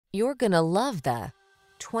You're gonna love the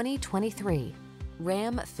 2023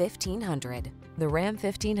 Ram 1500. The Ram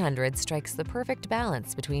 1500 strikes the perfect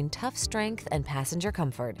balance between tough strength and passenger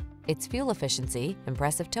comfort. Its fuel efficiency,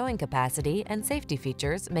 impressive towing capacity, and safety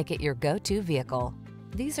features make it your go-to vehicle.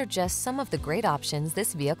 These are just some of the great options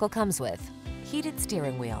this vehicle comes with: heated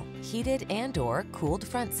steering wheel, heated and/or cooled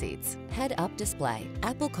front seats, head-up display,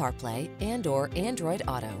 Apple CarPlay and/or Android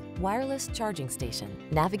Auto, wireless charging station,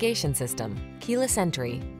 navigation system, keyless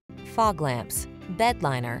entry, fog lamps, bed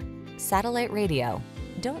liner, satellite radio.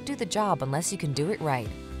 Don't do the job unless you can do it right.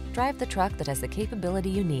 Drive the truck that has the capability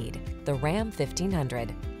you need. The Ram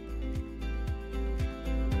 1500.